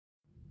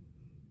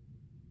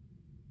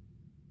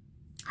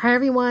Hi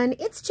everyone,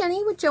 it's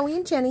Jenny with Joey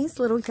and Jenny's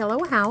Little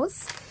Yellow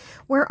House.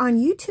 We're on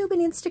YouTube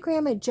and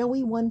Instagram at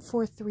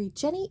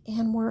Joey143Jenny,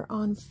 and we're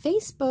on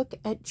Facebook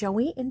at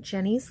Joey and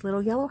Jenny's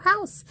Little Yellow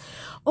House.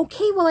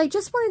 Okay, well, I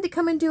just wanted to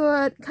come and do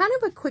a kind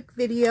of a quick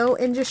video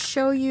and just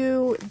show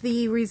you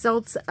the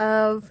results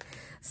of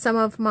some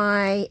of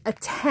my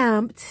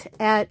attempt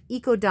at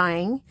eco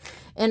dyeing.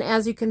 And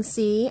as you can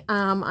see,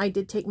 I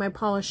did take my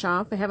polish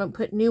off. I haven't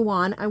put new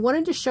on. I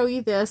wanted to show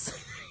you this.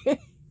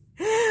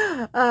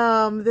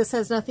 This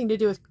has nothing to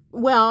do with,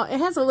 well, it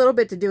has a little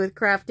bit to do with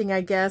crafting, I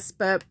guess,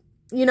 but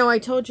you know, I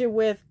told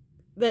you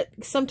that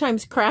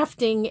sometimes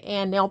crafting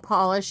and nail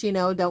polish, you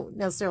know, don't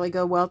necessarily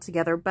go well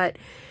together, but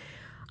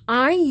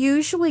I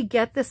usually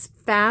get this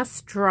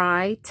fast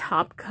dry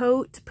top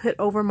coat to put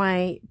over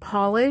my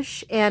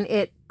polish, and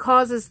it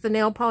causes the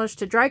nail polish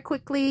to dry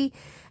quickly,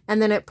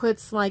 and then it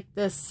puts like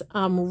this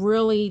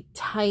really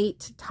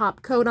tight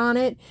top coat on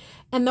it.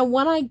 And the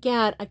one I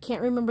get, I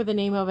can't remember the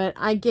name of it,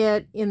 I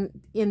get in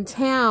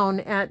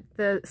town at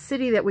the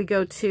city that we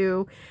go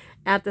to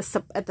at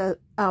the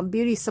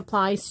beauty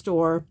supply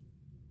store.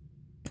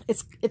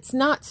 It's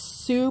not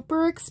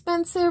super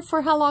expensive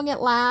for how long it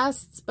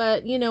lasts,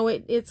 but you know,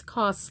 it's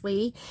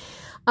costly.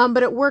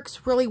 But it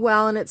works really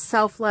well, and it's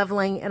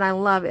self-leveling, and I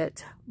love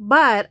it.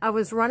 But I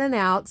was running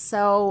out,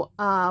 so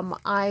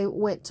I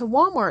went to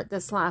Walmart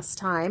this last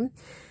time,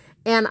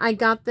 and I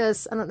got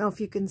this, I don't know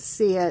if you can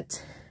see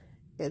it,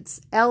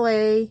 it's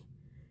LA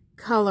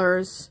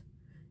Colors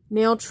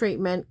Nail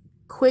Treatment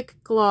Quick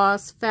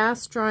Gloss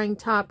Fast Drying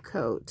Top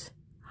Coat.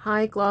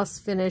 High gloss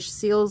finish,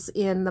 seals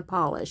in the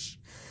polish.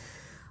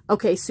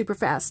 Okay, super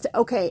fast.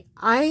 Okay,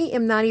 I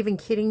am not even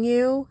kidding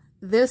you.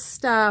 This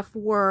stuff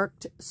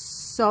worked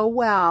so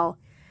well,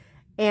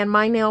 and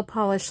my nail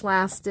polish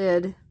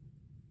lasted,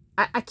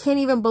 I can't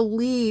even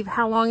believe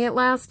how long it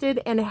lasted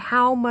and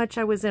how much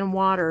I was in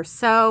water.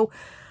 So,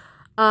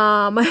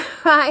 and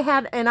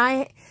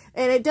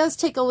it does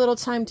take a little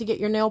time to get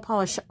your nail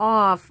polish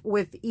off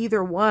with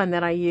either one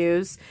that I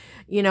use,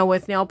 you know,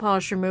 with nail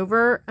polish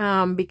remover,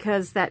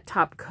 because that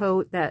top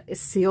coat that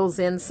seals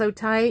in so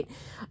tight.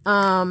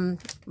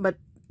 But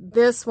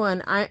this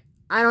one, I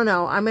don't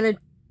know. I'm going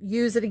to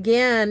use it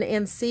again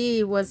and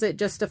see, was it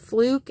just a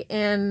fluke,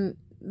 and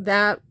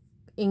that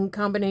in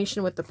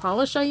combination with the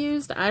polish I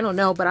used? I don't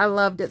know, but I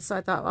loved it, so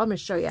I thought, well, I'm going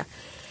to show you.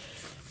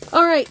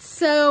 All right,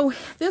 so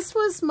this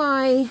was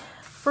my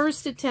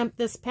first attempt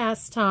this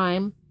past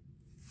time.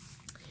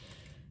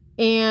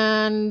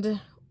 And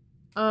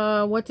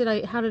how did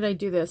I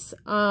do this?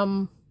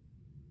 I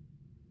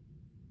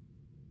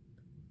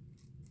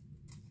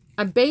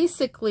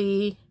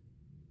basically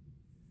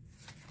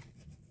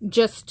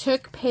just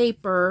took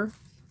paper,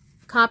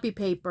 copy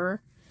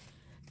paper,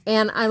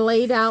 and I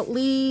laid out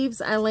leaves.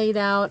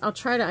 I'll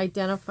try to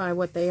identify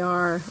what they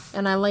are.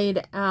 And I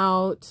laid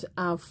out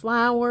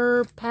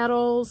flower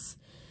petals,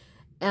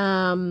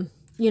 you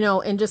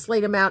know, and just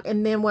laid them out.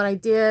 And then what I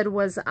did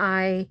was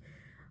I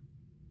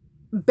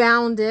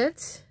bound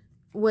it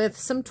with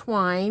some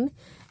twine,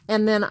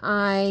 and then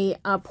I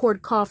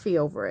poured coffee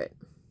over it.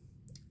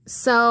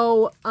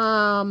 So,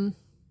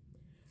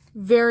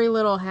 very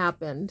little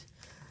happened.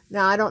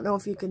 Now, I don't know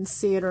if you can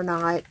see it or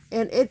not.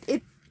 And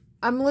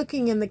I'm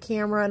looking in the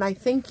camera, and I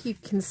think you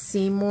can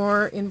see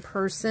more in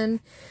person.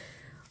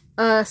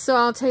 So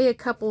I'll tell you a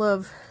couple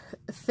of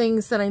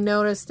things that I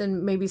noticed,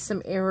 and maybe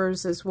some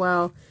errors as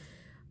well.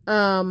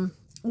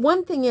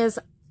 One thing is,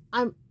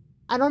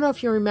 I don't know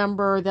if you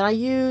remember that I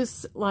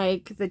use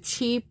like the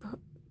cheap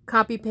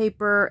copy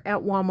paper at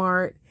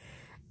Walmart,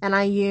 and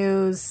I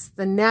use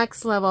the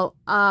next level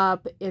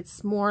up.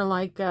 It's more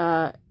like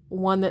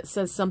one that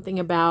says something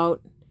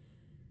about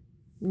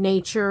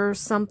nature or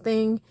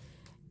something.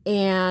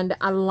 And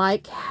I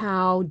like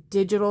how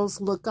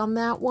digitals look on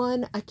that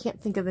one. I can't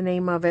think of the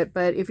name of it,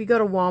 but if you go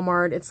to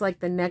Walmart, it's like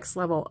the next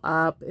level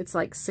up. It's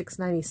like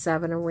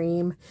 $6.97 a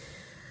ream.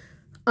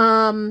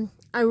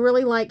 I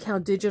really like how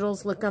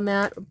digitals look on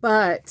that,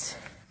 but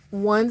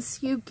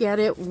once you get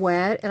it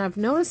wet, and I've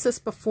noticed this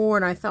before,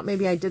 and I thought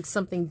maybe I did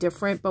something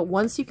different, but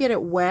once you get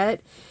it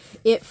wet,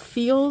 it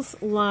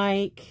feels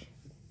like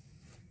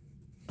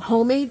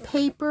homemade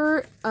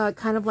paper,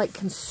 kind of like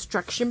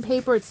construction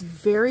paper. It's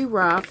very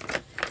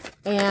rough,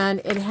 and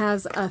it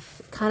has a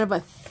kind of a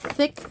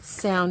thick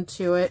sound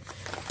to it,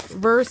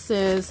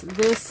 versus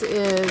this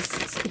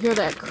is, hear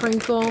that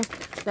crinkle?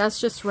 That's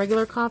just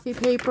regular coffee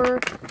paper,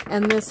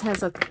 and this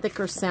has a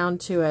thicker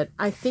sound to it.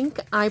 I think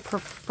I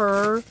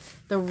prefer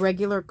the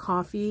regular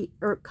copy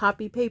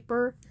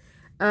paper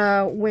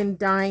when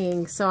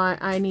dyeing, so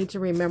I need to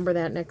remember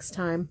that next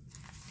time.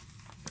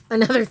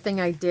 Another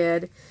thing I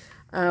did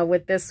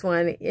with this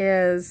one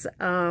is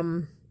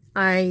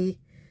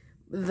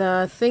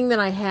the thing that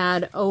I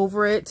had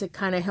over it to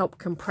kind of help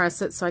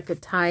compress it so I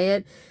could tie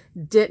it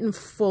didn't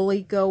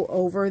fully go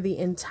over the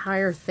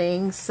entire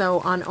thing. So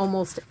on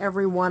almost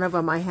every one of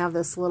them, I have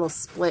this little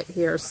split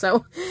here.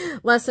 So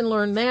lesson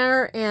learned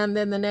there. And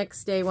then the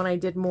next day when I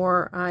did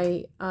more,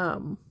 I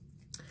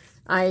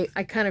I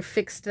kind of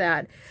fixed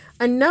that.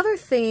 Another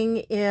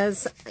thing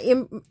is,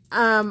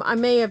 I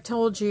may have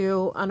told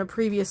you on a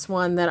previous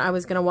one that I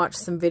was going to watch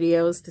some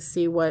videos to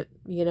see what,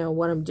 you know,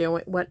 what I'm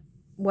doing,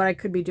 what I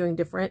could be doing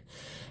different.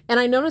 And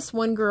I noticed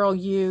one girl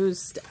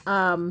used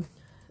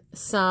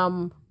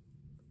some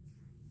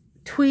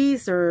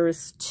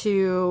tweezers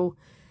to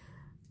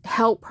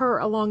help her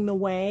along the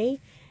way.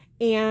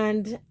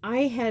 And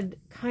I had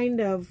kind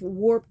of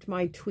warped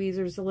my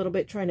tweezers a little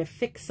bit trying to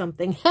fix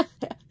something.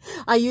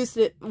 I used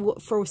it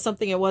for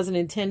something it wasn't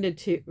intended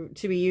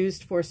to be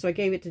used for. So I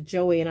gave it to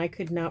Joey and I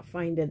could not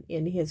find it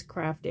in his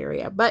craft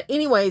area. But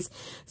anyways,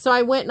 so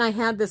I went and I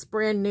had this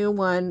brand new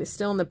one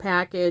still in the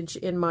package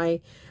in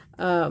my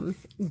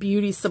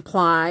beauty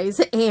supplies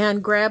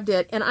and grabbed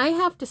it. And I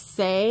have to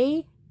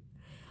say,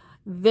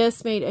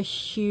 this made a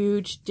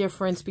huge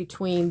difference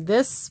between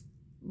this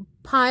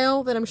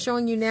pile that I'm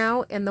showing you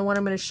now and the one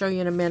I'm going to show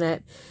you in a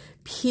minute.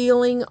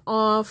 Peeling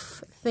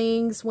off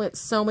things went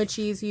so much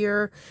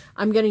easier.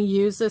 I'm going to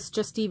use this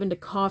just even to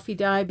coffee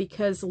dye,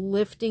 because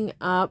lifting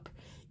up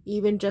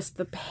even just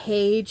the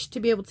page to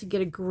be able to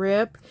get a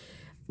grip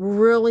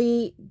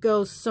really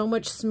goes so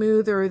much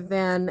smoother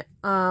than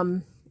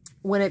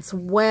when it's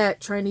wet,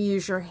 trying to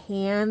use your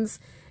hands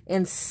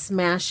and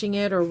smashing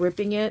it or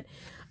ripping it.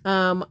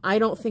 I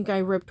don't think I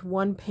ripped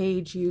one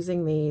page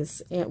using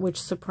these,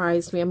 which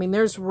surprised me. I mean,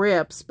 there's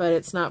rips, but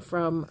it's not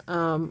from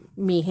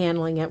me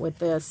handling it with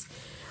this.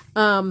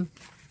 And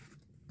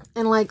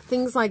like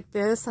things like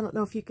this, I don't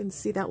know if you can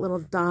see that little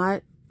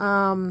dot.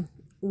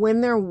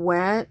 When they're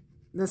wet,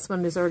 this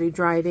one is already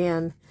dried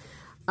in.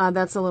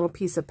 That's a little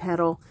piece of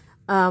petal.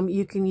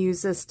 You can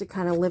use this to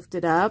kind of lift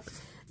it up.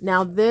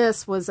 Now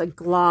this was a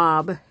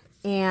glob,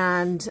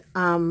 and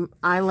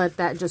I let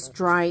that just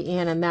dry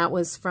in, and that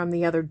was from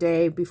the other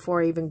day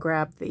before I even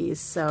grabbed these.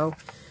 So,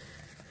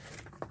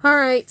 all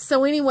right.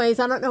 So anyways,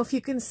 I don't know if you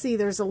can see,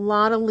 there's a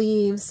lot of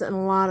leaves and a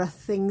lot of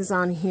things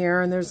on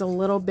here, and there's a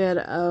little bit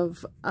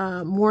of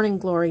morning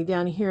glory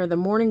down here. The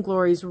morning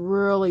glories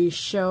really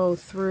show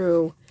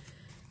through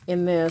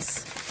in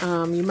this.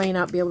 You may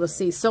not be able to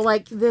see. So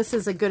like this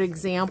is a good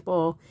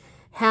example.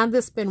 Had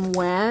this been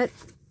wet,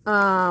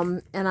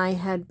 and I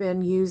had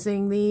been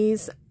using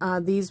these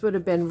would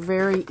have been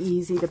very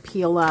easy to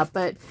peel up,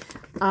 but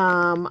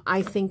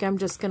I think I'm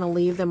just going to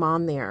leave them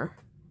on there.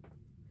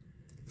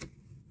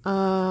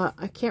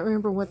 I can't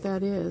remember what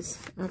that is,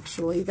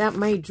 actually. That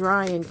may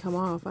dry and come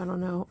off. I don't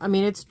know. I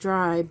mean, it's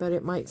dry, but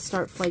it might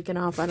start flaking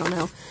off. I don't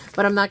know.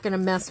 But I'm not going to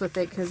mess with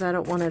it because I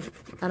don't want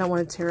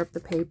to tear up the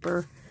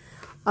paper.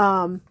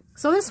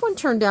 So this one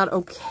turned out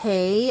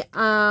okay.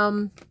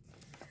 I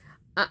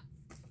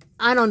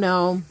don't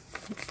know.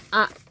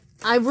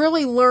 I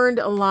really learned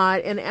a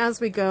lot, and as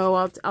we go,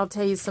 I'll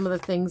tell you some of the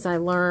things I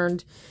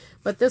learned.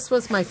 But this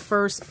was my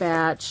first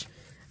batch,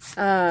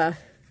 kind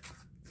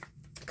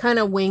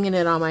of winging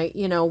it on my,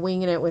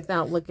 winging it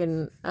without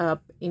looking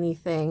up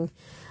anything.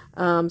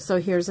 So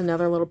here's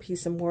another little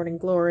piece of Morning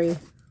Glory.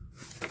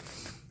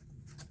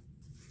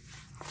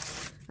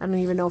 I don't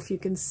even know if you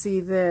can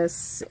see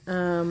this.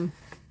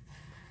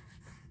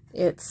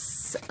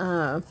 It's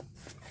kind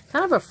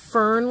of a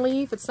fern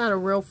leaf. It's not a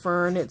real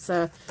fern. It's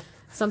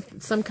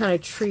some kind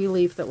of tree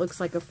leaf that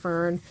looks like a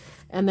fern.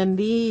 And then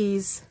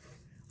these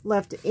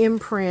left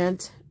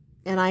imprint,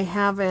 and I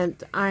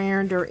haven't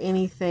ironed or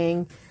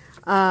anything.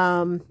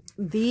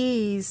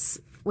 These,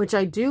 which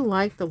I do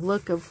like the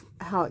look of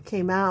how it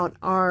came out,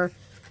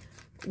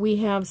 we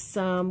have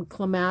some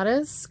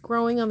clematis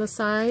growing on the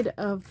side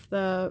of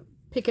the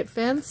picket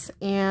fence,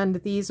 and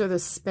these are the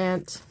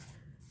spent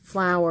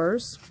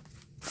flowers.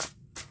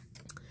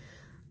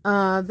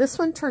 This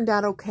one turned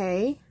out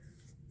okay.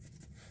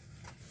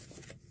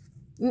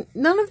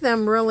 None of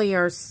them really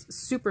are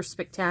super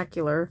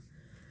spectacular,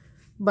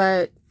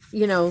 but,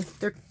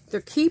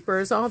 they're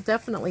keepers. I'll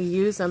definitely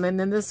use them. And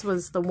then this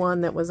was the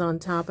one that was on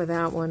top of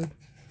that one.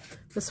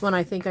 This one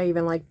I think I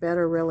even like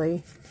better,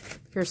 really.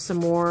 Here's some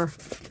more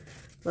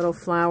little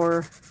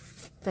flower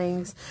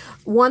things.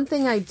 One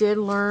thing I did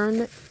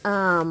learn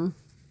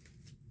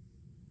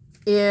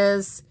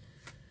is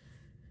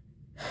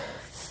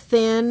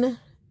thin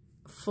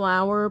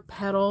flower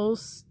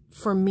petals,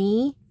 for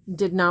me,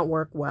 did not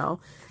work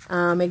well.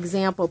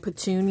 Example,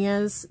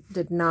 petunias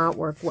did not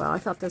work well. I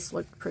thought this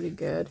looked pretty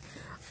good.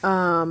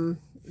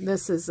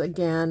 This is,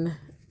 again,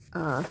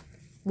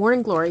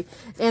 Morning Glory.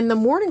 And the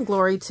Morning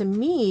Glory, to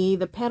me,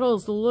 the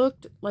petals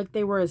looked like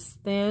they were as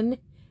thin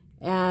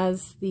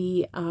as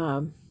the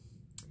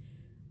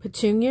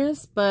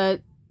petunias,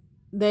 but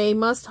they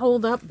must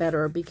hold up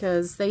better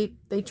because they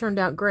turned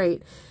out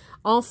great.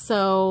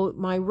 Also,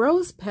 my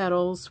rose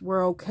petals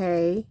were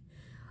okay.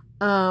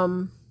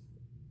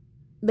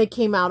 They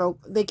came out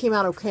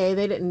okay.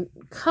 They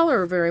didn't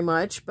color very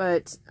much,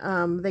 but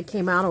they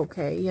came out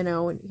okay,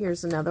 and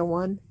here's another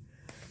one.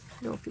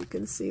 I don't know if you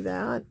can see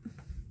that.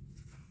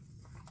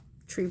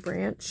 Tree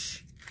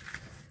branch.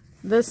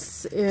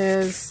 This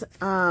is,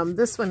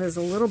 this one is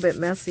a little bit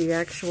messy,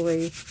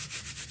 actually,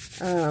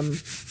 from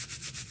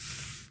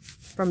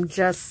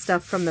just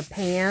stuff from the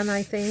pan,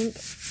 I think.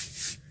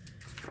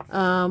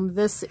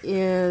 This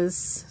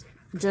is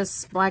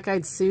just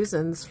black-eyed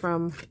Susans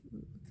from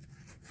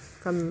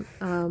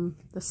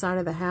the side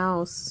of the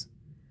house.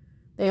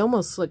 They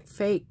almost look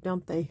fake,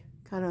 don't they?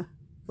 Kind of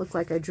look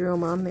like I drew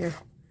them on there.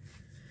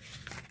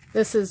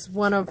 This is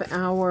one of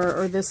our,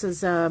 or this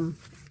is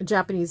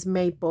Japanese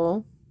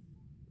maple.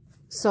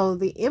 So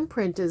the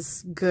imprint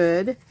is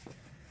good,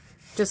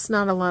 just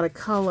not a lot of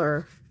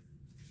color.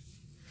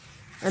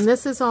 And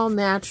this is all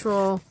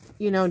natural,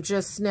 you know,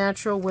 just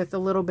natural with a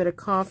little bit of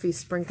coffee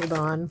sprinkled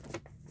on.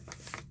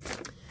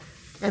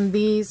 And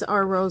these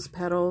are rose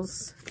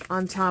petals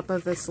on top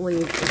of this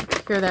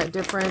leaf. Hear that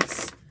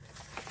difference?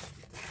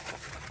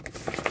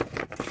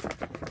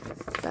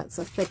 That's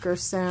a thicker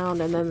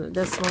sound. And then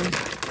this one,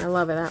 I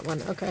love it, that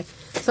one. Okay,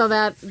 so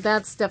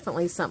that's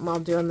definitely something I'll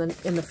do in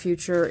the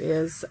future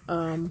is,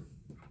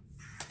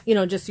 you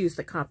know, just use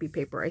the copy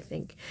paper, I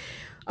think.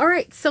 All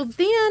right, so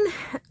then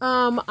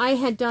I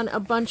had done a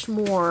bunch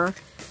more,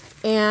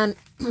 and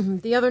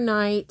the other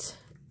night,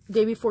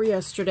 day before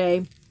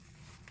yesterday,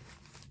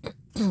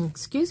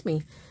 excuse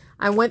me,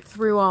 I went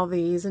through all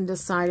these and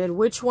decided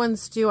which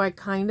ones do I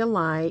kind of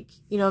like,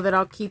 you know, that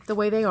I'll keep the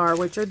way they are,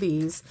 which are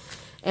these,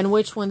 and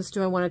which ones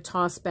do I want to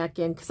toss back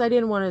in, because I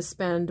didn't want to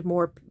spend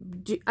more,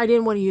 I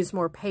didn't want to use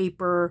more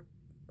paper,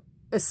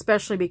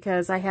 especially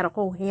because I had a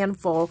whole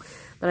handful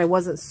that I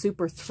wasn't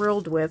super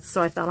thrilled with,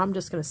 so I thought I'm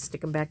just going to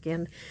stick them back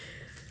in.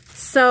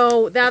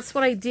 So that's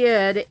what I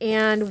did,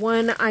 and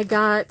when I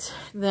got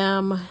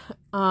them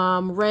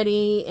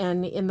ready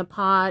and in the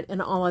pot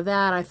and all of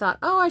that, I thought,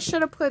 oh, I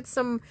should have put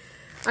some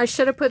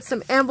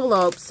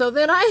envelopes. So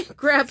then I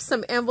grabbed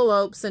some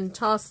envelopes and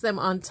tossed them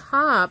on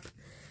top,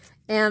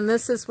 and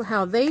this is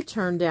how they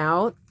turned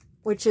out,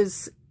 which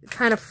is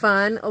kind of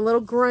fun, a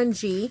little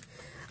grungy.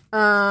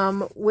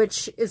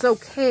 Which is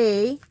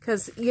okay,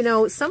 because, you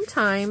know,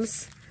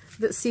 sometimes,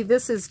 see,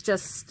 this is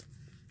just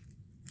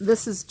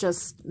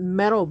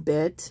metal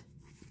bit.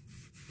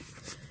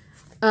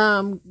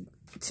 To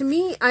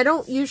me, I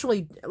don't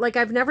usually, like,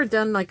 I've never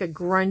done, like, a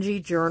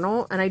grungy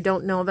journal, and I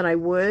don't know that I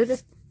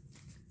would.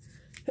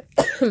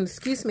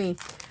 Excuse me.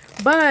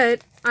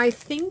 But I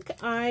think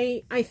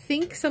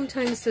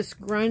sometimes this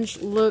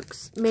grunge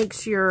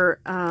makes your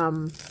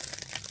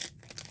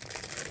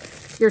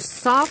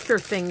softer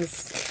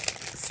things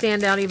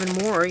stand out even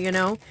more, you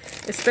know,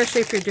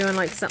 especially if you're doing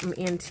like something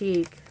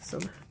antique. So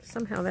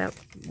somehow that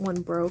one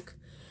broke.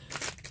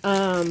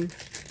 You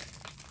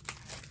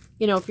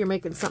know, if you're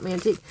making something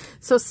antique.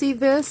 So see,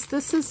 this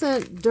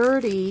isn't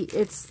dirty.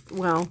 It's,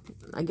 well,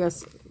 I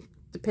guess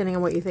depending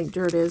on what you think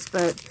dirt is,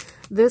 but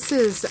this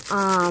is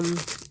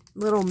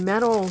little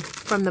metal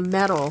from the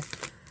metal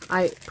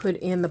I put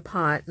in the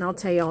pot, and I'll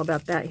tell you all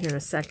about that here in a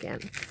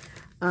second.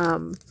 Let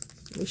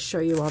me show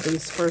you all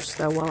these first,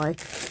 though, while I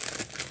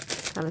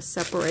kind of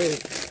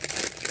separate.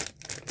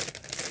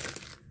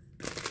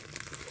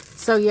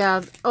 So,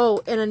 yeah.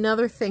 Oh, and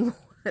another thing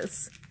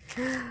was,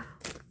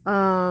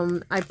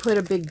 I put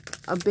a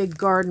big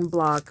garden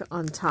block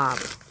on top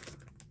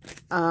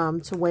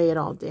to weigh it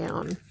all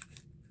down.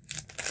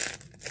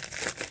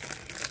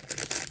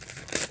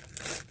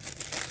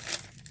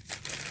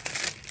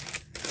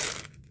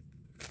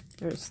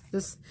 There's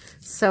this,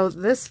 so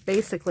this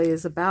basically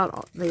is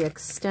about the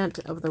extent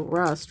of the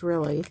rust,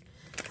 really.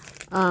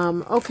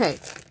 Okay.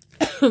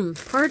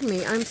 Pardon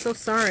me, I'm so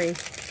sorry.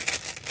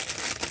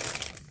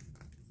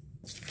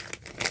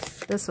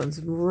 This one's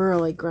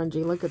really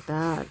grungy. Look at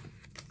that.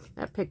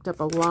 That picked up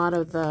a lot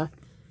of the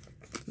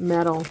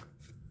metal.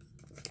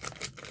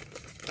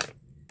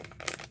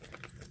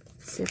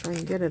 Let's see if I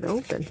can get it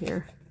open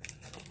here.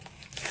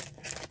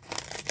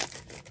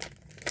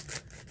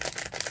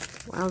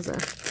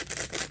 Wowza.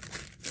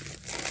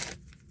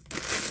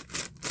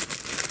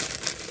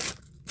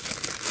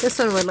 This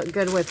one would look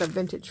good with a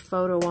vintage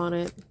photo on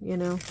it, you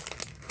know.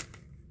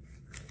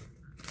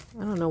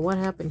 I don't know what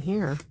happened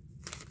here.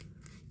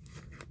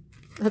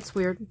 That's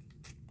weird.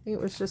 I think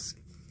it was just,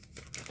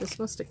 this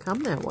must have come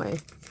that way.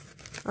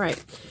 All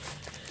right.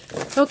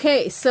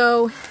 Okay,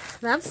 so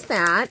that's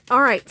that.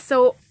 All right,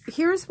 so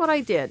here's what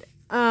I did.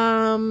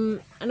 I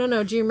don't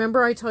know. Do you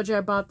remember I told you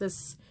I bought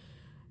this,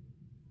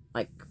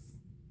 like,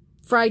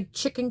 fried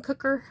chicken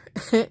cooker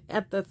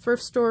at the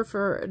thrift store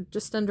for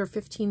just under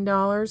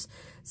 $15?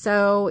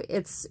 So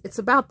it's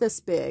about this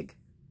big,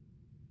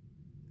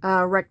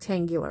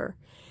 rectangular.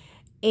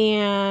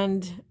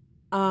 And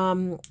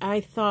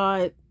I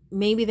thought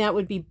maybe that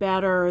would be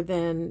better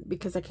than,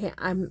 because I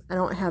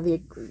don't have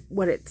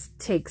what it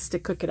takes to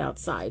cook it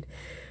outside.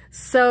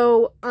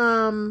 So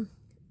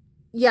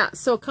yeah,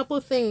 so a couple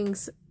of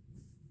things.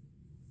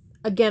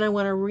 Again, I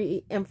want to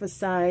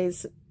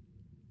re-emphasize,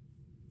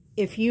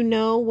 if you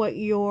know what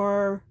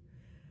you're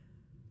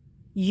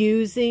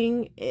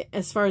using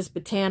as far as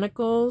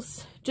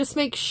botanicals, just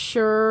make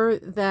sure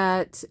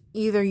that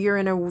either you're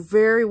in a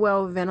very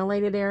well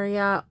ventilated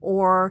area,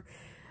 or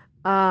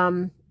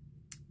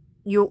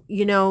you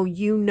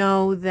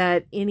know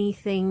that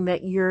anything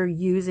that you're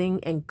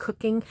using and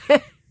cooking,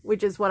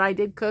 which is what I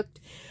did, cooked,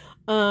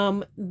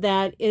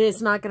 that it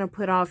is not going to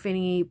put off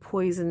any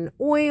poison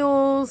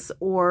oils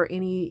or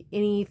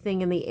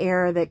anything in the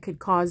air that could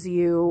cause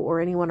you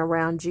or anyone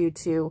around you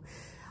to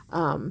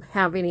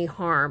have any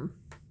harm.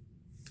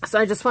 So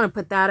I just want to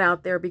put that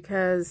out there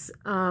because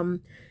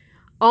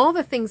all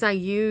the things I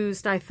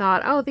used, I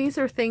thought, oh, these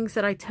are things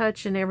that I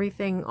touch and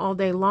everything all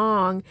day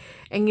long.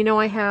 And, you know,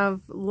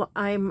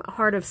 I'm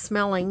hard of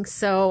smelling,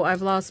 so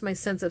I've lost my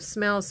sense of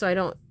smell, so I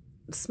don't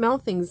smell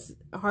things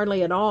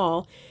hardly at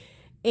all.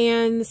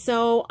 And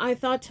so I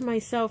thought to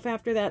myself,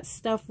 after that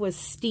stuff was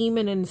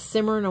steaming and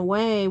simmering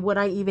away, would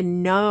I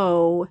even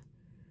know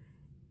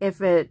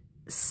if it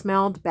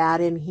smelled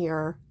bad in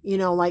here? You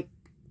know, like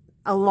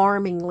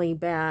alarmingly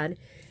bad.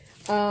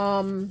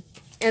 And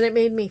it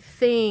made me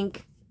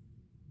think,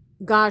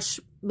 gosh,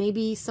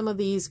 maybe some of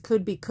these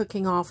could be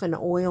cooking off an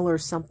oil or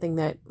something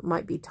that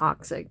might be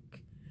toxic.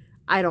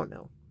 I don't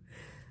know.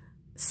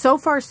 So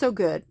far, so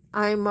good.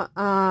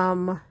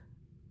 I'm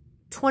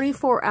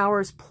 24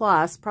 hours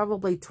plus,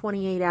 probably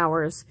 28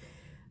 hours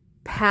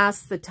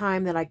past the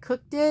time that I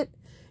cooked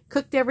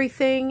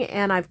everything,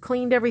 and I've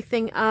cleaned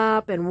everything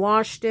up and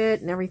washed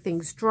it, and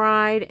everything's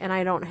dried, and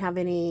I don't have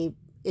any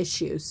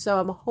issues. So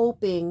I'm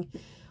hoping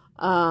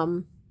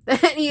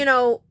that, you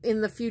know,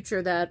 in the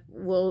future that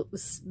will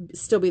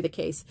still be the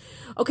case.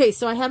 Okay,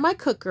 so I had my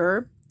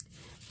cooker,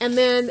 and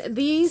then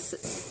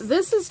this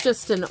is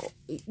just an,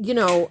 you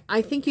know,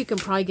 I think you can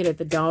probably get it at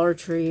the Dollar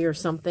Tree or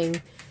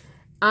something.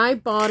 I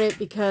bought it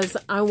because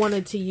I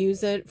wanted to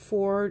use it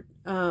for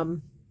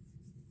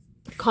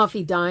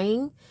coffee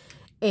dyeing.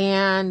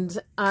 And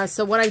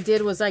so what I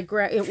did was I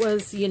grabbed, it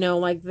was, you know,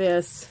 like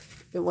this.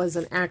 It was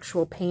an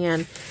actual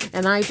pan,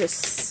 and I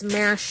just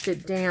smashed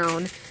it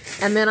down.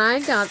 And then I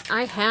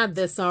had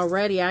this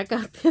already. I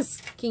got this,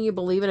 can you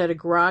believe it, at a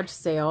garage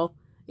sale.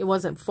 It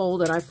wasn't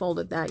folded. I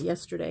folded that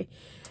yesterday.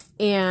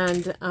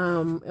 And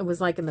it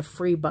was like in the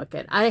free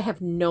bucket. I have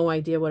no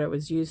idea what it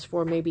was used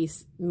for.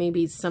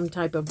 Maybe some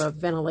type of a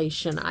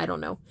ventilation. I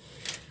don't know.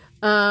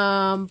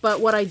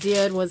 But what I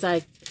did was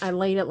I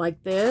laid it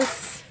like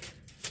this.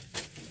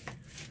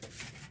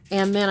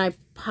 And then I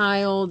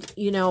piled,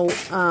 you know,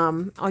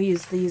 I'll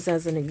use these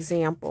as an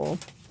example.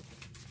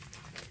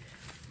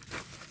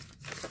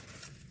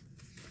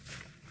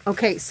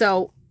 Okay,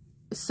 so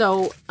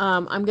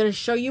I'm going to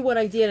show you what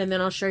I did, and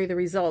then I'll show you the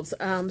results.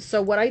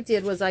 So what I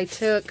did was I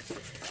took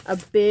a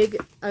big,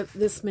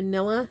 this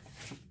manila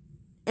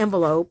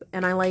envelope,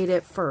 and I laid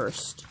it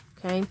first,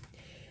 okay?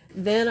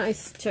 Then I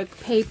took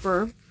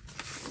paper.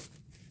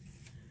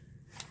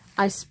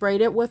 I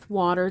sprayed it with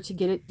water to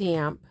get it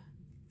damp.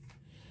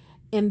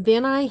 And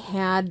then I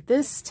had,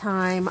 this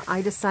time,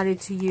 I decided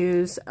to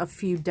use a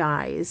few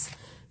dyes.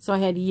 So I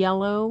had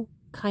yellow,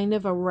 kind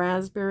of a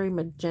raspberry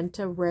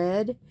magenta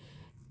red,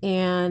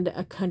 and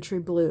a country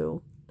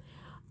blue.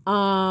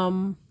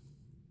 So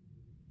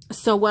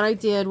what I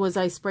did was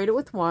I sprayed it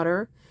with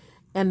water,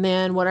 and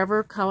then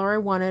whatever color I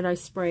wanted, I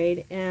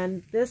sprayed.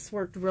 And this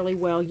worked really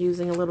well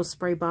using a little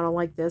spray bottle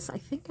like this. I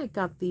think I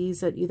got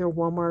these at either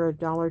Walmart or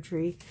Dollar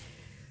Tree.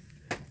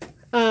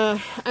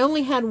 I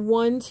only had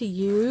one to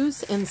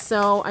use, and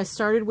so I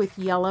started with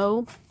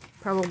yellow.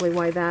 Probably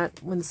why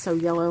that one's so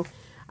yellow.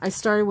 I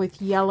started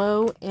with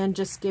yellow and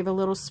just gave a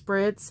little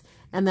spritz,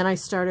 and then I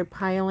started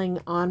piling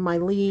on my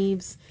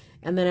leaves,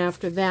 and then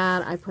after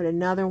that I put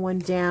another one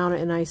down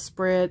and I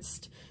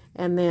spritzed,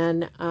 and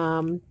then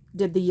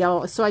did the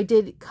yellow. So I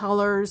did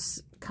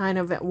colors kind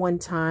of at one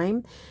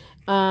time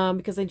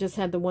because I just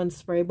had the one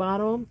spray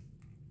bottle.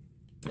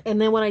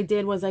 And then what I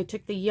did was I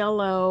took the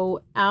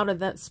yellow out of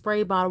that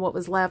spray bottle, what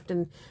was left,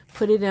 and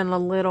put it in a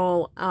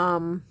little,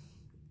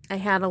 I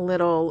had a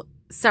little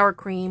sour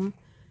cream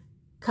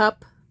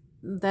cup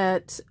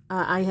that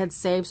I had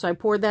saved. So I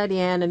poured that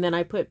in, and then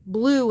I put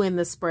blue in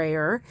the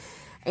sprayer.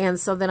 And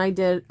so then I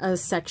did a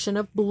section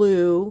of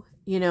blue,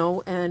 you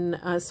know, and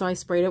so I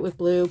sprayed it with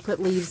blue, put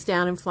leaves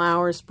down and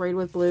flowers, sprayed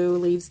with blue,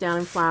 leaves down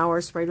and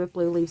flowers, sprayed with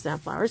blue, leaves down,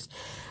 flowers.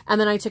 And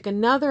then I took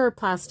another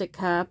plastic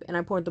cup and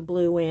I poured the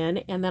blue in,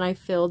 and then I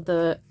filled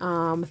the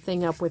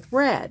thing up with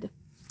red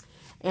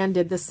and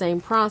did the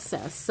same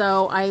process.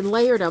 So I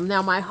layered them.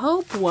 Now my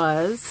hope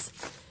was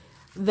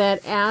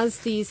that as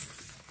these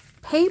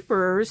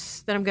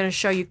papers that I'm going to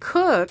show you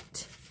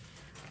cooked,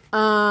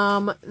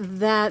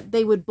 that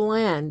they would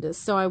blend.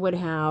 So I would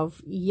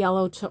have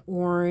yellow to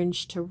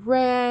orange to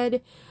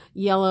red,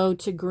 yellow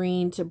to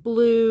green to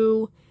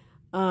blue,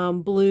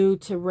 blue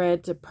to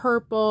red to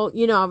purple.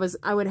 You know,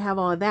 I would have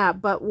all of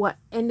that. But what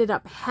ended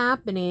up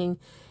happening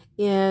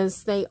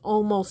is they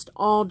almost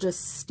all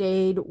just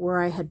stayed where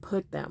I had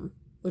put them,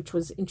 which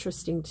was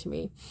interesting to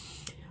me.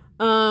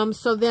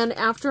 So then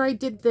after I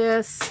did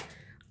this,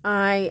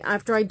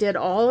 after I did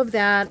all of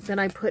that, then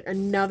I put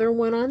another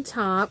one on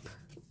top.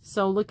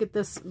 So look at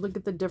this, look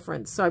at the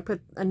difference. So I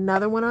put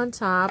another one on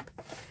top,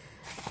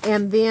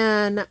 and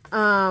then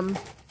I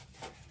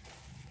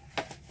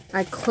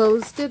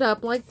closed it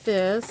up like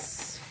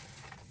this,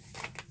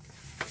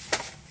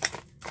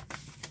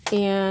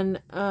 and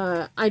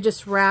I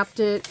just wrapped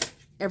it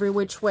every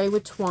which way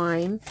with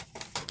twine.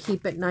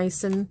 keep it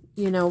nice and,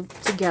 you know,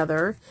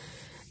 together.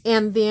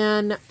 And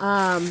then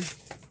I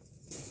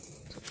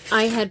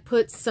had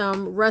put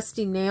some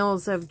rusty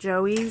nails of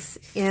Joey's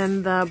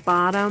in the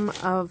bottom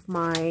of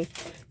my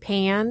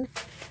pan,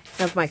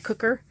 of my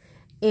cooker.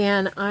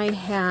 And I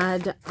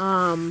had,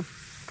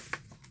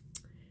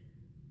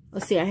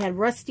 let's see, I had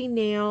rusty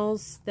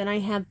nails. Then I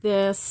had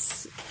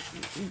this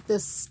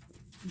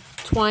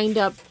twined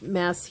up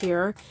mess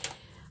here.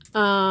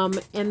 And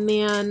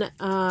then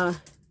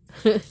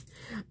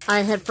I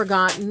had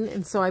forgotten,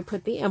 and so I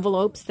put the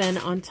envelopes then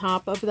on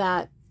top of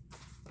that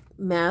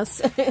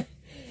mess.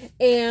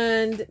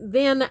 And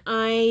then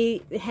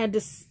I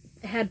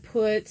had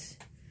put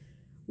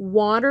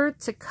water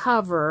to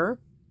cover,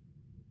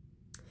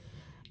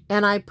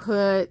 and I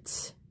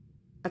put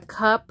a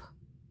cup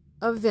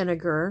of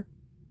vinegar,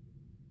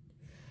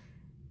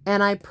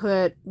 and I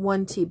put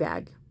 1 tea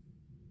bag.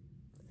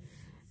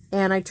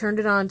 And I turned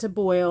it on to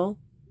boil.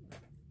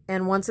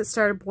 And once it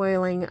started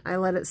boiling, I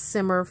let it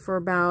simmer for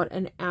about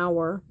an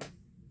hour.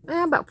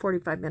 About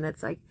 45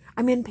 minutes.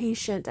 I'm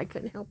impatient. I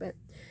couldn't help it.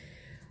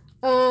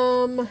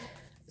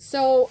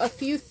 So a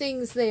few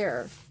things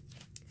there.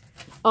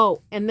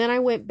 Oh, and then I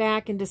went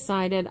back and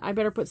decided I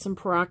better put some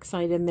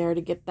peroxide in there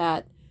to get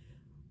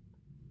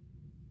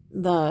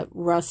the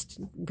rust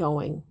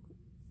going.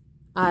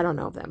 I don't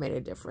know if that made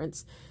a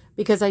difference,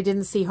 because I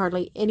didn't see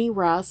hardly any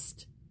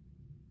rust.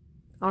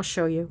 I'll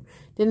show you.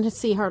 Didn't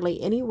see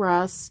hardly any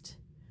rust.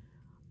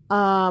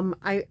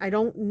 I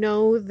don't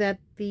know that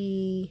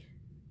the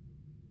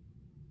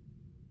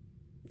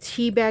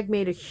tea bag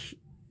made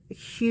a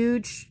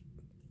huge,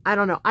 I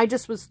don't know. I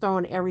just was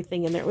throwing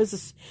everything in there. It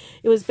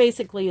was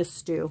basically a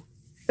stew.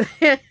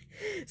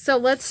 So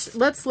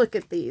let's look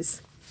at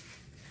these.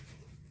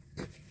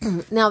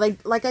 Now,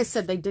 like I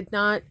said, they did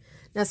not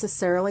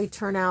necessarily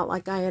turn out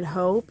like I had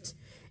hoped,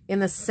 in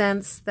the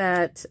sense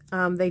that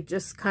they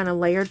just kind of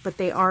layered, but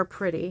they are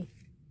pretty.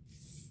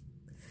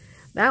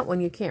 That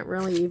one, you can't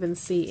really even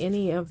see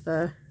any of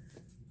the,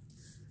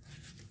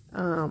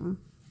 some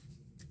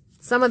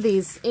of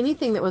these,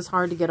 anything that was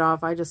hard to get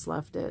off, I just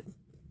left it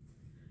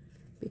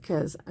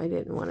because I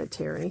didn't want to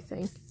tear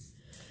anything.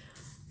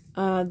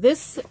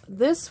 This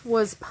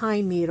was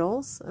pine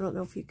needles. I don't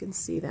know if you can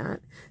see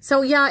that.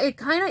 So yeah,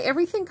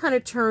 everything kind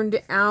of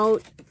turned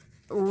out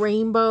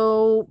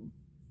rainbow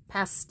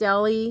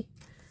pastel-y,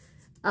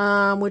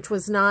 which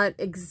was not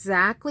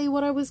exactly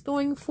what I was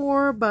going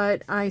for,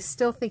 but I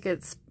still think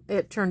it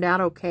turned out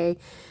okay.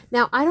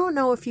 Now, I don't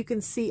know if you can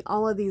see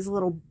all of these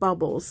little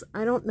bubbles.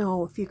 I don't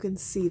know if you can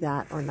see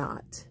that or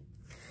not.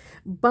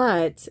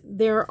 But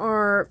there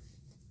are,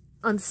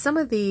 on some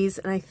of these,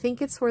 and I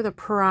think it's where the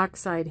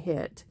peroxide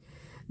hit,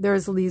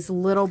 there's these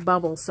little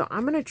bubbles. So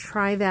I'm going to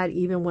try that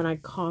even when I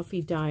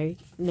coffee dye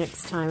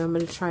next time. I'm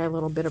going to try a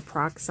little bit of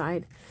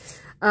peroxide.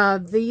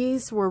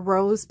 These were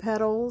rose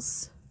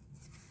petals.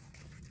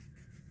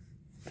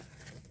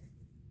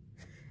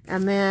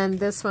 And then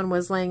this one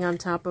was laying on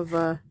top of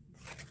a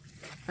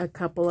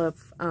couple of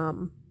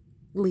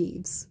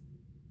leaves.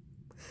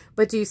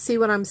 But do you see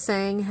what I'm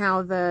saying?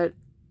 How the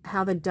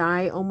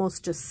dye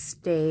almost just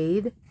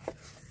stayed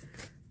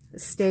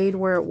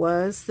where it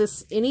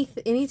was.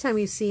 Anytime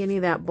you see any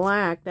of that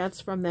black, that's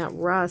from that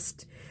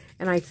rust.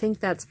 And I think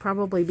that's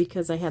probably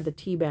because I had the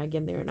tea bag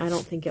in there, and I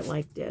don't think it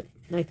liked it.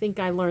 And I think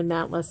I learned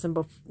that lesson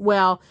before.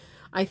 Well,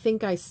 I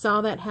think I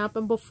saw that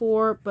happen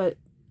before, but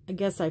I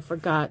guess I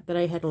forgot that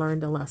I had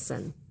learned a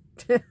lesson.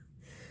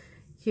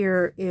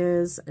 Here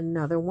is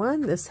another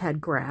one. This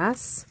had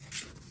grass.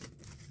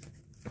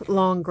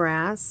 Long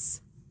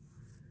grass.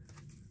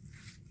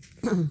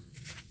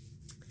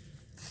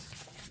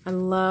 I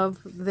love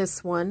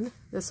this one.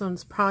 This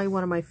one's probably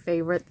one of my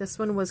favorite. This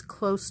one was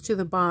close to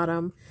the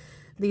bottom.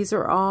 These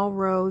are all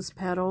rose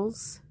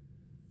petals.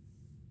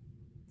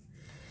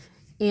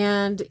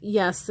 And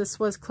yes, this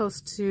was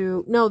close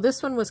to, no,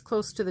 this one was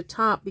close to the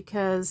top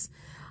because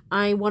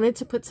I wanted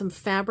to put some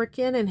fabric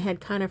in and had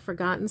kind of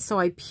forgotten, so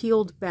I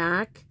peeled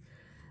back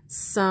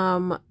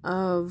some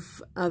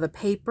of the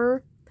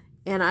paper,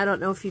 and I don't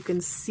know if you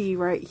can see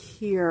right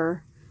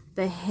here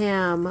the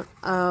hem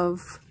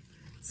of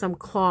some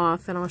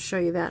cloth, and I'll show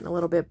you that in a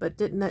little bit, but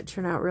didn't that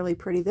turn out really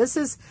pretty? This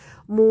is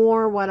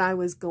more what I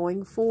was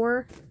going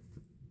for.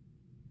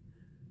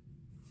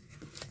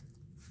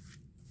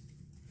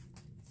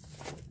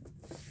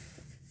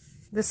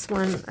 This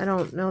one, I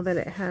don't know that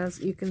it has,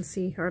 you can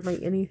see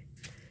hardly any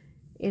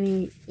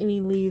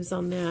leaves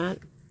on that.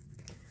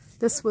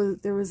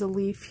 There was a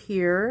leaf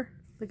here.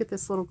 Look at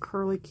this little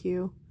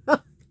curlicue.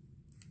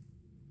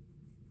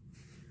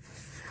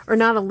 Or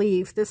not a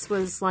leaf. This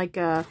was like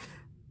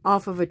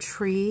off of a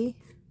tree.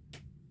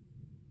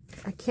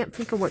 I can't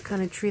think of what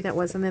kind of tree that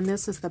was. And then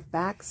this is the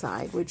back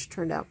side, which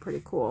turned out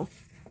pretty cool.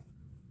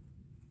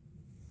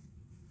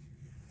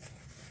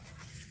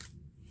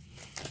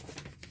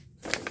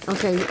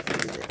 Okay,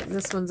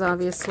 this one's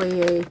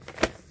obviously a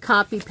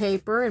copy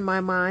paper in my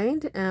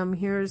mind.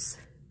 Here's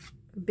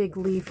a big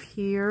leaf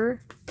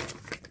here.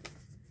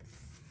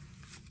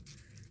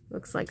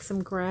 Looks like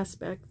some grass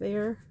back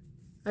there.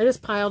 I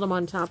just piled them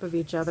on top of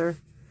each other.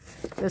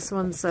 This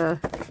one's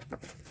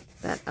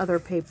that other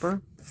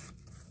paper.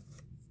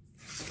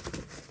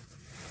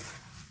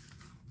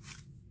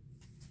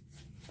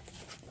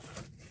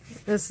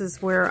 This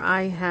is where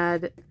I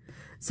had,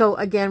 so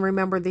again,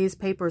 remember these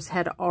papers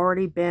had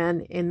already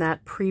been in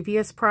that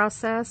previous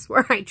process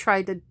where I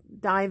tried to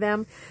dye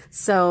them.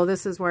 So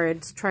this is where I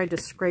tried to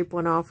scrape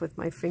one off with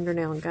my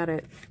fingernail and got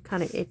it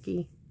kind of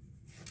icky.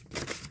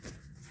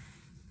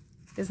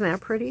 Isn't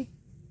that pretty?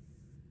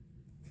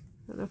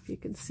 I don't know if you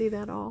can see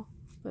that all,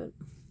 but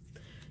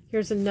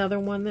here's another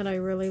one that I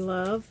really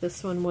love.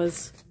 This one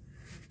was,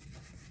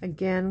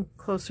 again,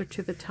 closer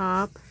to the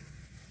top.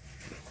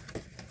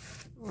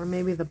 Or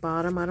maybe the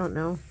bottom, I don't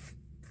know.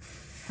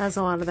 Has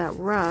a lot of that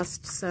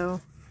rust,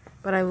 so,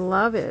 but I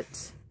love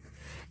it.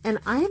 And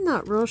I am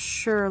not real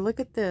sure, look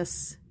at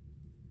this.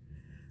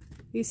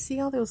 You see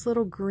all those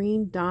little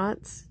green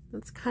dots?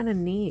 That's kind of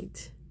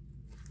neat.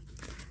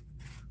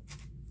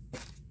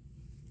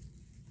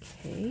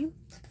 Okay.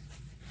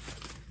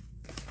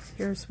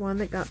 Here's one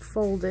that got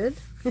folded.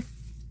 It's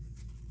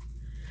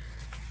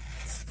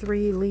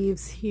 3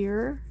 leaves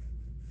here.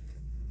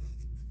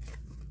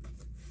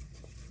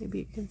 Maybe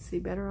you can see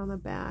better on the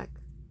back.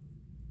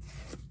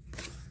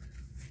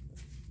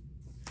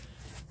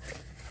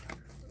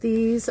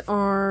 These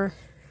are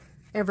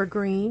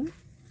evergreen.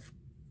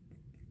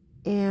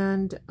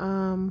 And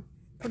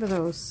what are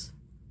those?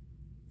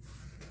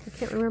 I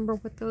can't remember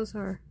what those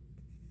are.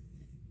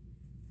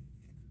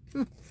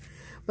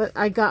 But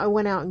I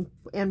went out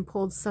and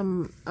pulled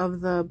some of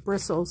the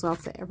bristles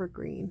off the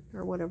evergreen,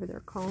 or whatever they're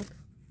called.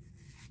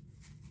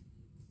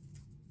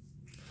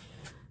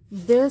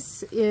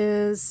 This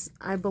is,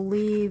 I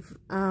believe,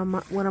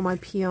 one of my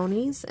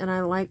peonies, and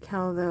I like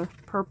how the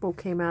purple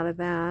came out of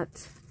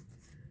that.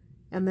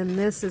 And then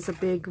this is a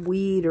big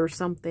weed or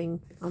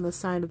something on the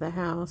side of the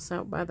house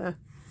out by the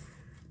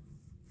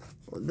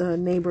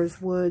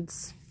neighbor's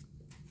woods.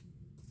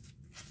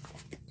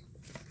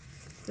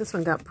 This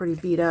one got pretty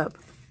beat up.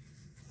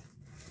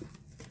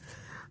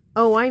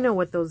 Oh, I know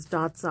what those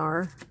dots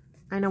are.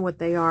 I know what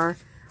they are.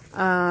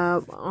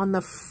 On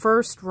the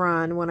first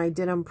run, when I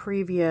did them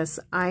previous,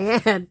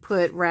 I had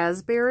put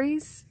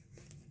raspberries.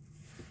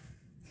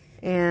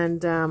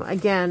 And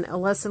again, a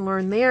lesson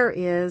learned there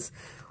is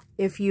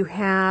if you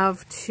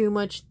have too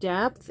much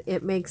depth,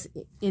 it makes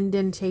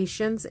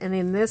indentations. And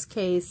in this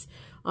case,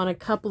 on a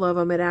couple of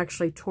them, it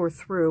actually tore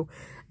through.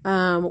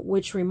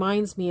 Which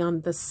reminds me,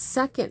 on the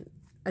second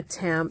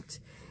attempt,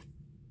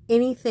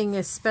 anything,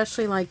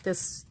 especially like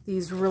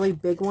these really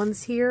big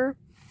ones here,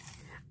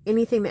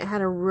 anything that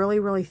had a really,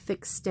 really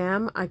thick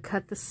stem, I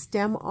cut the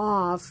stem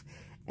off,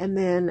 and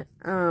then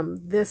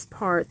this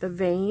part, the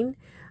vein,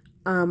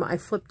 I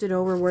flipped it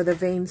over where the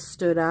vein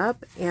stood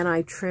up, and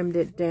I trimmed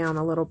it down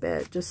a little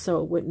bit, just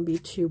so it wouldn't be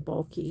too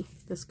bulky.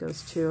 This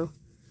goes to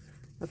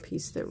a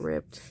piece that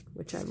ripped,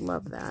 which I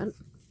love that.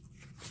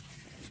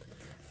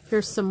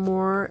 Here's some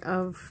more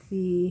of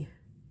the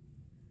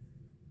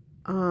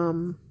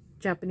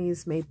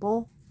Japanese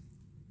maple.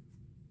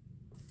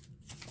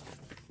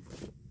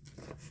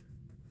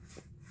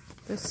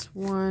 This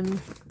one,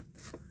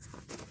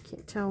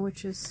 can't tell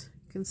which is,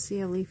 you can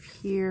see a leaf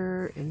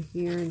here and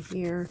here and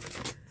here.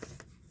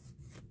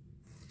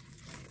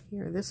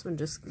 Here, this one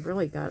just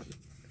really got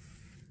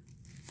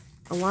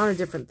a lot of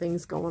different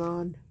things going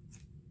on.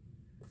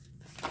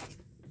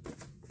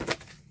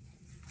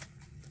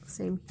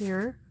 Same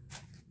here.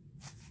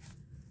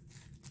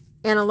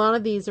 And a lot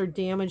of these are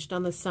damaged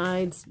on the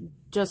sides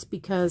just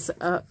because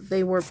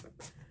they were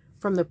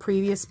from the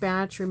previous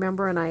batch,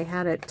 remember, and I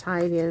had it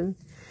tied in.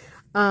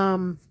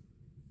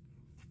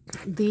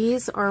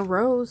 These are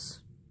rose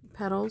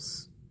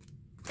petals.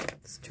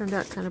 This turned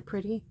out kind of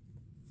pretty.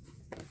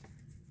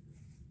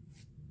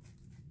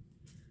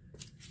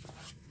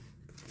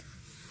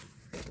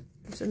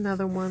 There's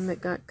another one that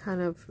got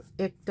kind of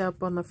icked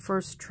up on the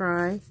first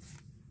try.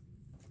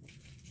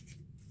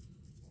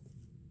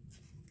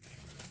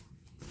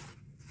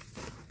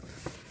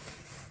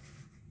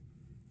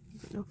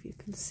 I don't know if you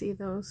can see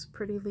those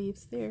pretty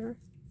leaves there.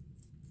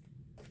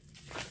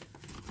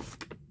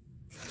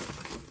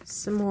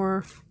 Some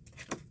more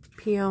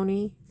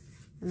peony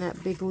and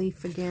that big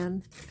leaf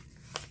again.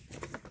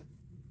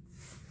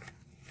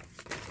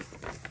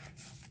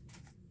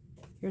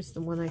 Here's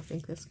the one I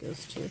think this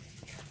goes to.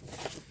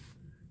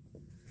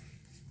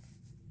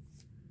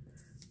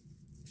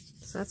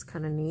 So that's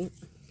kind of neat.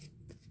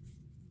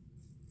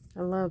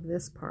 I love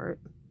this part.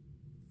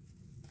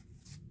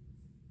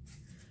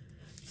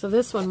 So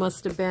this one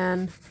must have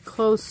been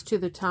close to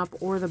the top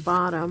or the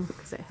bottom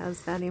because it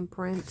has that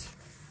imprint.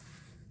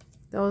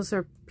 Those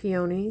are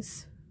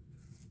peonies.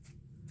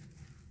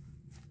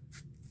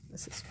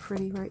 This is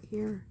pretty right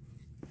here.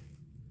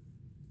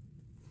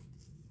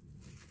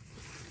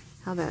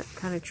 How that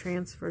kind of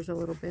transfers a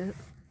little bit.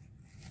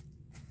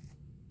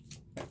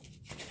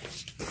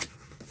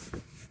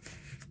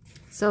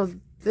 So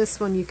this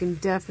one you can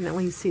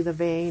definitely see the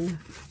vein.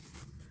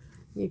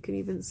 You can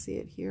even see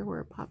it here where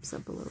it pops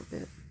up a little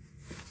bit.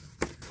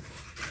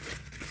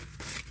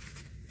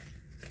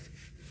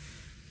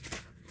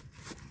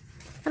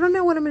 I don't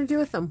know what I'm going to do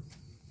with them.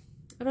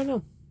 I don't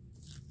know.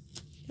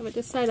 I haven't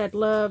decided. I'd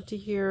love to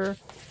hear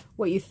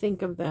what you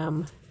think of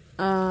them.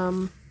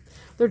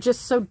 They're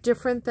just so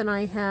different than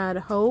I had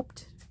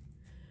hoped.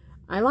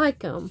 I like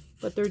them,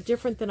 but they're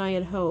different than I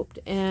had hoped.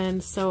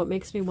 And so it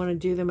makes me want to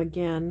do them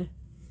again.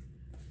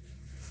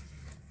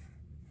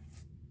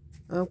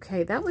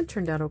 Okay, that one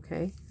turned out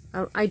okay.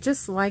 I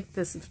just like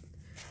this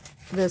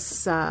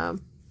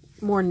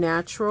more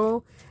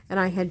natural, and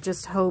I had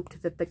just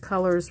hoped that the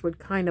colors would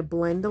kind of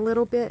blend a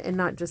little bit and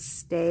not just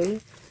stay,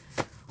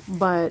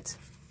 but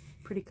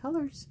pretty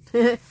colors.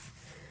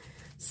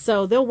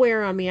 So they'll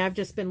wear on me. I've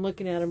just been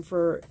looking at them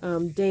for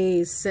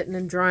days, sitting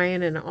and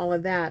drying and all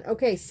of that.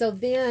 Okay, so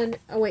then,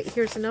 oh wait,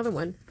 here's another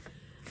one.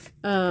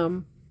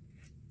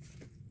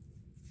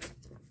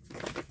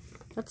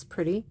 That's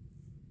pretty.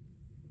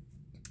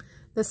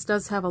 This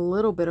does have a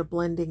little bit of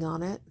blending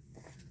on it.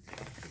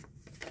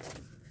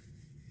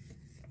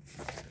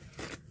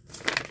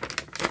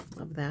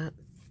 Love that.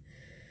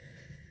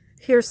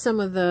 Here's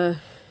some of the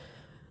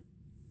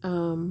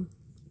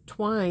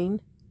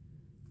twine.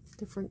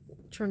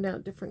 Turned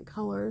out different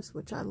colors,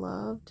 which I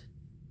loved.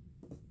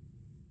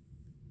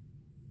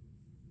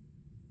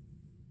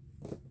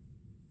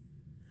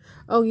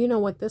 Oh, you know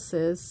what this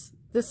is?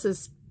 This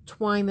is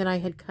twine that I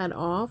had cut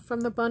off from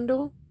the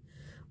bundle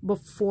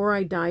before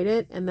I dyed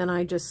it, and then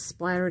I just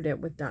splattered it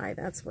with dye.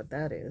 That's what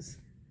that is.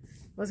 I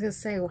was going to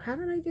say, well, how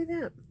did I do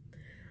that?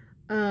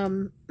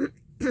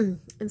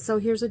 And so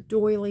here's a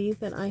doily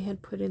that I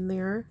had put in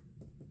there.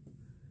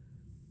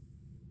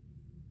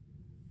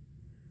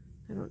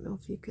 I don't know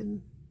if you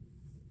can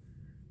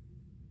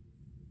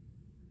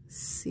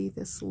see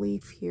this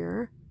leaf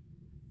here,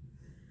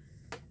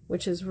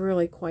 which is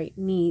really quite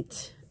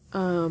neat.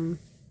 And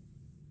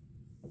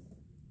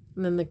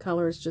then the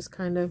color is just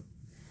kind of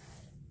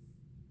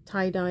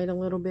tie-dyed a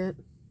little bit.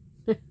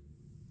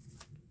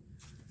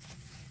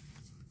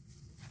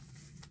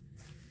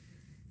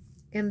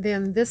 And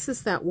then this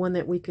is that one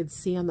that we could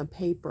see on the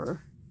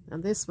paper. Now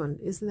this one,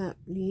 isn't that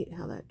neat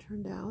how that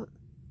turned out?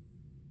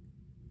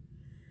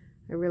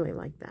 I really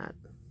like that.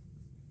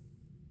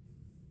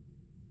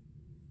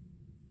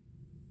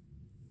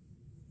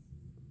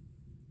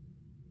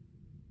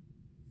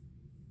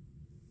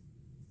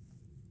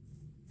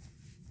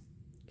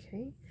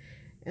 Okay,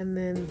 and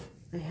then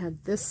I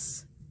had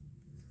this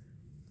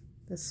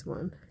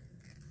one.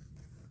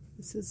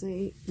 This is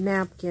a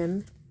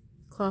napkin,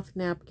 cloth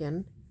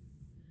napkin.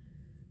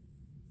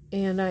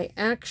 And I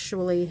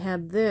actually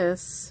had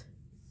this,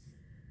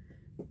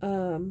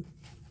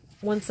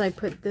 once I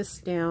put this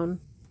down,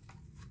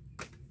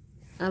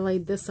 I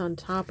laid this on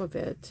top of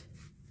it.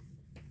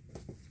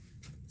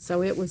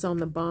 So it was on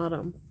the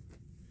bottom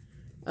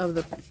of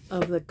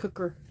the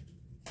cooker.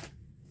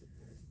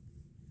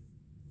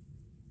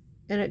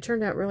 And it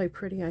turned out really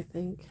pretty, I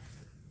think.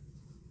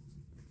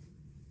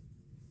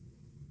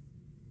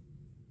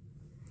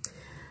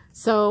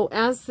 So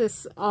as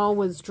this all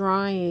was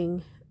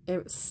drying,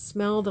 it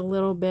smelled a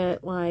little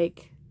bit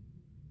like,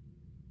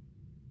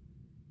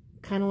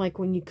 kind of like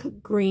when you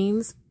cook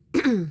greens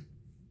and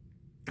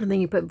then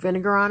you put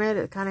vinegar on it.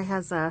 It kind of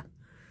has a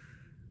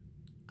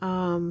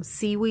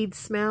seaweed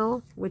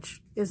smell,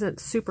 which isn't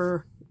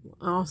super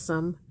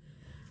awesome.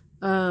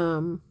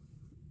 But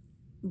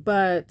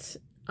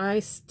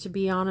to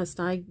be honest,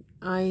 I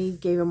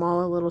gave them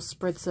all a little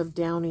spritz of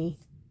Downy.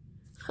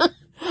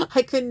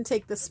 I couldn't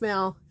take the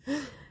smell.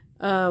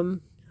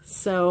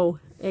 So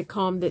it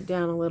calmed it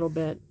down a little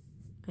bit.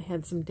 I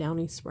had some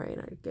Downy spray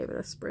and I gave it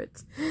a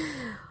spritz.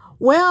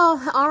 Well,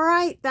 all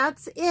right,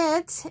 that's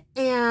it.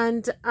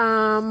 And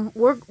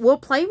we'll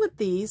play with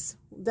these.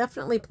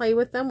 Definitely play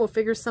with them. We'll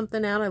figure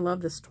something out. I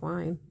love this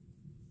twine.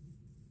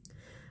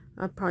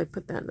 I'll probably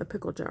put that in the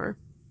pickle jar.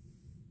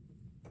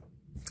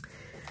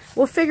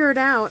 We'll figure it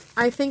out.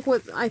 I think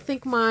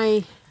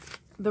the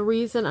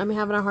reason I'm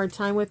having a hard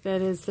time with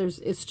it is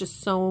there's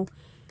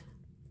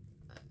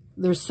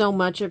so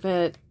much of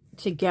it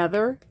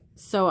together.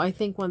 So I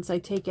think once I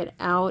take it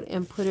out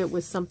and put it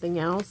with something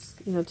else,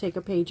 you know, take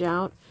a page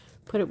out,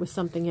 put it with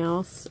something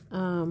else,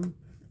 I'm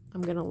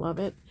going to love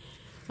it.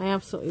 I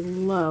absolutely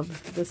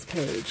love this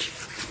page.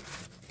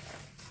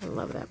 I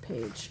love that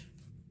page.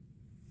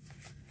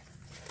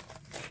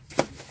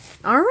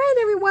 All right,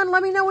 everyone,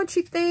 let me know what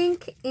you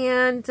think,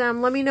 and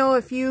let me know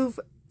if you've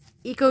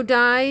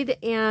eco-dyed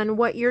and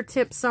what your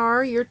tips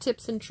are, your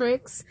tips and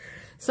tricks.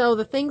 So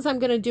the things I'm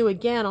going to do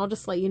again, I'll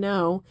just let you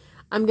know.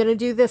 I'm going to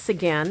do this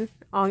again.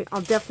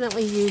 I'll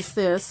definitely use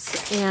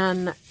this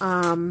and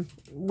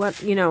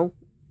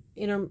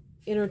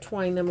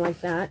intertwine them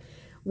like that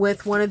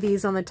with one of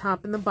these on the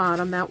top and the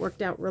bottom. That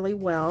worked out really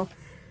well.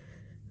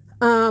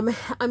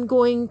 I'm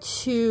going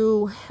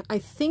to, I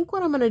think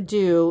what I'm going to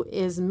do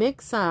is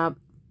mix up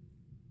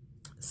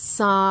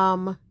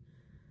some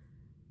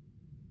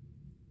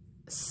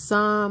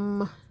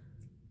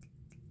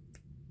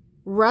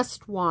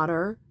rust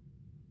water,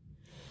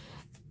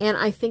 and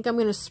I think I'm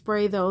going to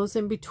spray those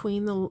in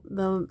between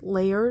the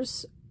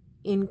layers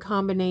in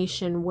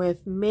combination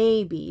with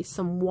maybe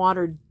some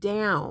watered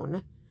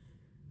down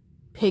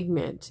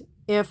pigment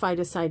if I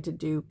decide to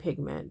do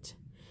pigment.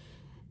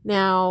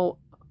 Now,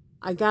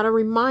 I got to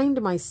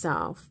remind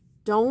myself,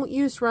 don't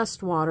use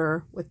rust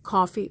water with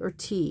coffee or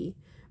tea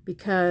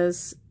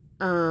because,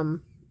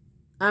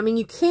 I mean,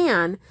 you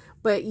can,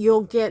 but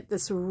you'll get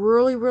this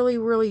really, really,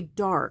 really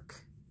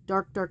dark.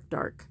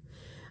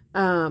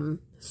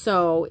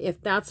 So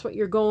if that's what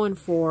you're going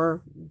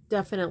for,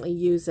 definitely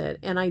use it.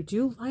 And I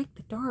do like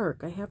the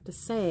dark, I have to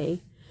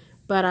say,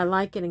 but I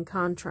like it in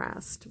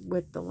contrast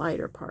with the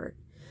lighter part.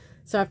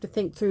 So I have to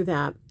think through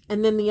that.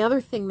 And then the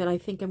other thing that I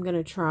think I'm going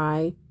to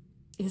try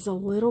is a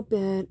little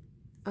bit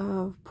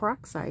of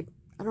peroxide.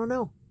 I don't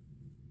know.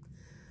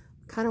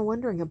 I'm kind of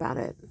wondering about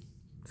it.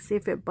 See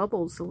if it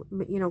bubbles,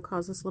 you know,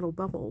 causes little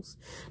bubbles.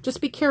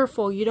 Just be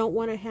careful. You don't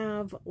want to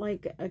have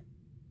like a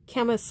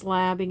chemist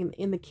lab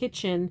in the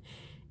kitchen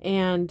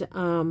and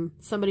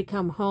somebody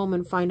come home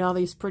and find all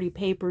these pretty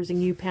papers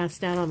and you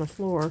passed out on the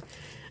floor.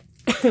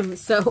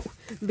 So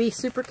be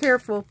super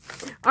careful.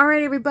 All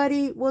right,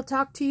 everybody, we'll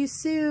talk to you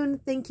soon.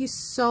 Thank you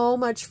so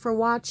much for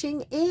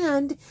watching.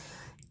 And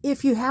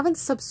if you haven't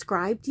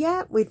subscribed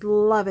yet, we'd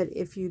love it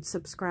if you'd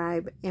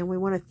subscribe. And we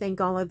want to thank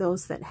all of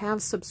those that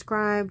have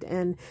subscribed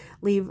and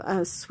leave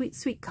sweet,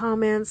 sweet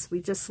comments.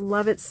 We just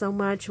love it so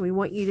much. We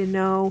want you to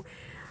know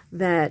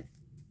that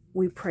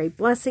we pray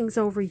blessings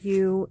over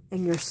you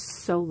and you're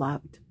so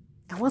loved.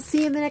 And we'll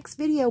see you in the next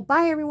video.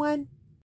 Bye, everyone.